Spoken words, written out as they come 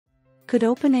Could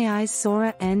OpenAI's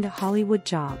Sora end Hollywood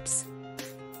jobs?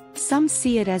 Some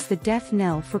see it as the death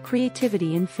knell for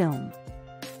creativity in film.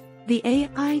 The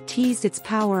AI teased its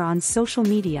power on social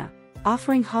media,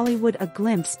 offering Hollywood a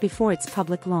glimpse before its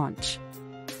public launch.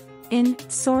 In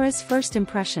Sora's first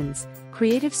impressions,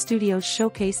 creative studios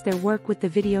showcased their work with the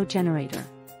video generator.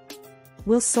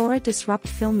 Will Sora disrupt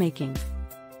filmmaking?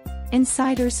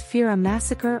 Insiders fear a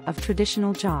massacre of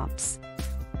traditional jobs.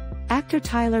 Actor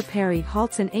Tyler Perry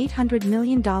halts an $800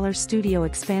 million studio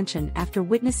expansion after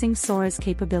witnessing Sora's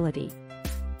capability.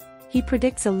 He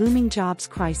predicts a looming jobs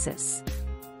crisis.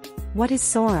 What is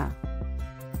Sora?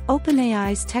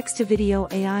 OpenAI's text-to-video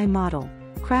AI model,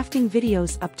 crafting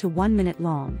videos up to 1 minute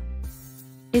long.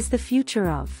 Is the future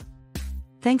of.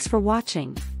 Thanks for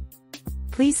watching.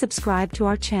 Please subscribe to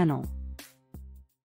our channel.